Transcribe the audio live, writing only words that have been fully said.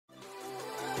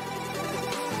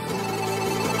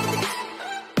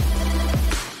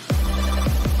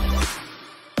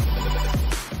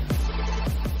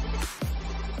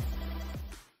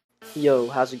Yo,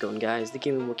 how's it going, guys? The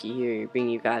Gaming Wookie here,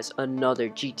 bringing you guys another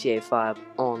GTA 5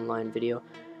 online video.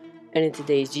 And in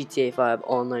today's GTA 5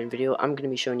 online video, I'm going to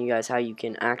be showing you guys how you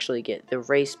can actually get the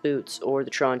race boots or the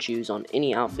Tron shoes on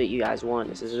any outfit you guys want.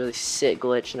 This is a really sick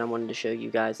glitch, and I wanted to show you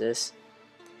guys this.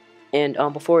 And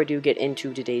before I do get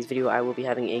into today's video, I will be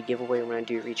having a giveaway when I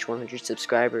do reach 100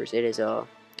 subscribers. It is a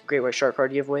Great White Shark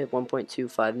Card giveaway,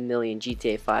 1.25 million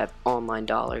GTA 5 online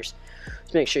dollars.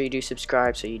 So make sure you do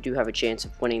subscribe so you do have a chance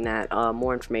of winning that.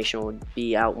 More information will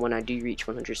be out when I do reach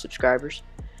 100 subscribers.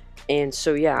 And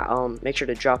so yeah, make sure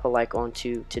to drop a like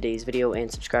onto today's video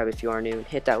and subscribe if you are new.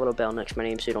 Hit that little bell next to my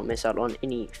name so you don't miss out on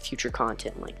any future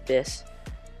content like this.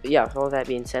 But yeah, with all that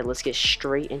being said, let's get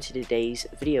straight into today's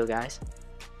video, guys.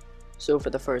 So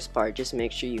for the first part, just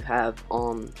make sure you have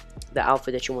the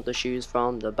outfit that you want the shoes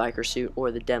from, the biker suit or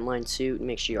the deadline suit.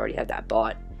 Make sure you already have that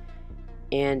bought.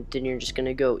 And then you're just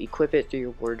gonna go equip it through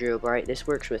your wardrobe. Right, this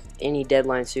works with any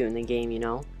deadline suit in the game, you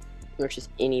know. It works with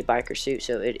any biker suit,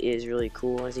 so it is really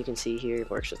cool. As you can see here, it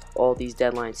works with all these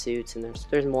deadline suits, and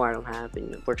there's more I don't have,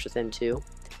 and it works with them too.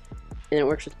 And it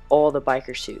works with all the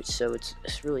biker suits, so it's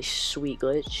really sweet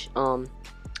glitch.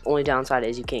 Only downside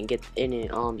is you can't get any. You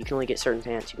can only get certain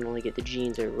pants. You can only get the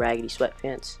jeans or raggedy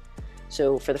sweatpants.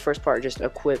 So for the first part, just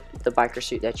equip the biker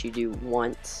suit that you do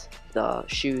want the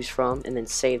shoes from, and then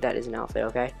save that as an outfit,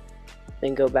 okay?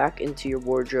 Then go back into your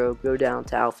wardrobe, go down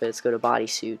to outfits, go to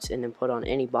bodysuits, and then put on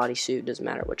any bodysuit, doesn't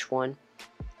matter which one.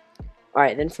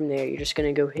 Alright, then from there, you're just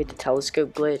going to go hit the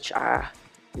telescope glitch,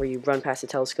 where you run past the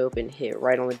telescope and hit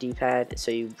right on the D-pad,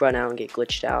 so you run out and get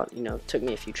glitched out. You know, it took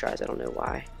me a few tries, I don't know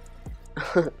why.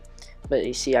 But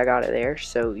you see, I got it there.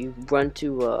 So you run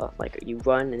to, you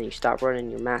run and then you stop running,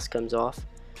 your mask comes off.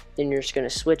 Then you're just gonna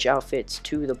switch outfits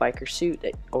to the biker suit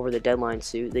over the deadline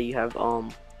suit that you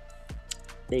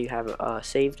have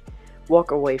saved.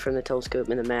 Walk away from the telescope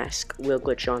and the mask will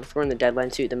glitch on. If we're in the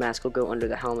deadline suit, the mask will go under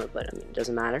the helmet, but I mean, it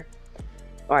doesn't matter.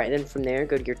 Alright, then from there,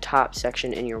 go to your top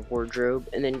section in your wardrobe,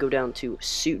 and then go down to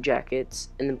suit jackets,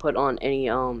 and then put on any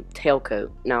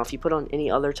tailcoat. Now, if you put on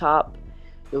any other top,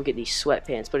 you'll get these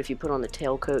sweatpants, but if you put on the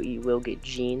tailcoat, you will get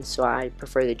jeans. So I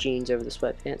prefer the jeans over the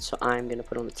sweatpants, so I'm gonna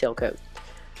put on the tailcoat.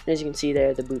 And as you can see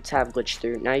there, the boots have glitched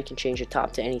through. Now you can change the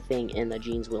top to anything and the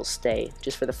jeans will stay.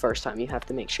 Just for the first time, you have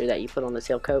to make sure that you put on the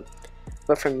tailcoat.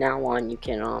 But from now on, you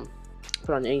can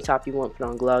put on any top you want, put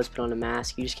on gloves, put on a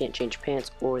mask. You just can't change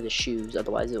pants or the shoes,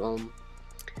 otherwise it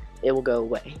will go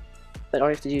away. But all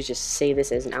you have to do is just save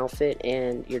this as an outfit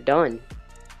and you're done.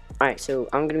 Alright, so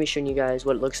I'm going to be showing you guys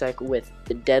what it looks like with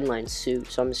the deadline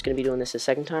suit. So I'm just going to be doing this a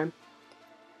second time.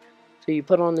 So you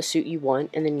put on the suit you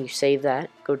want, and then you save that,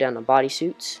 go down to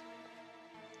bodysuits,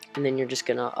 and then you're just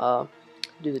going to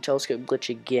do the telescope glitch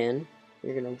again.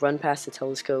 You're going to run past the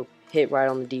telescope, hit right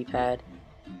on the D-pad,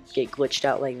 get glitched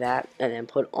out like that, and then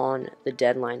put on the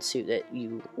deadline suit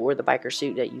or the biker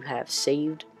suit that you have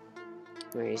saved.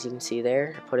 As you can see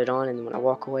there, I put it on, and then when I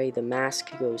walk away, the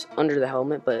mask goes under the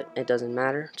helmet, but it doesn't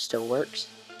matter, it still works.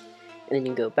 And then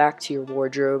you go back to your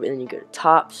wardrobe, and then you go to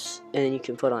tops, and then you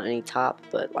can put on any top,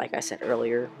 but like I said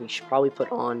earlier, you should probably put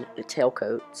on the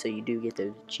tailcoat, so you do get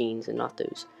those jeans and not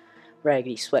those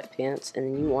raggedy sweatpants. And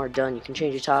then you are done. You can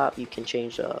change your top, you can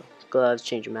change the gloves,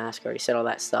 change your mask, I already said all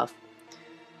that stuff.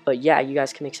 But yeah, you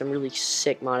guys can make some really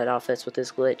sick modded outfits with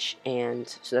this glitch, and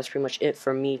so that's pretty much it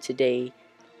for me today.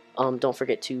 Don't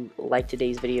forget to like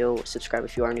today's video, subscribe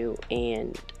if you are new,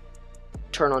 and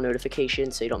turn on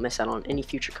notifications so you don't miss out on any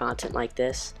future content like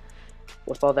this.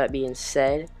 With all that being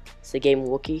said, it's the Game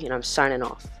Wookie, and I'm signing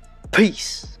off.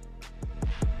 Peace!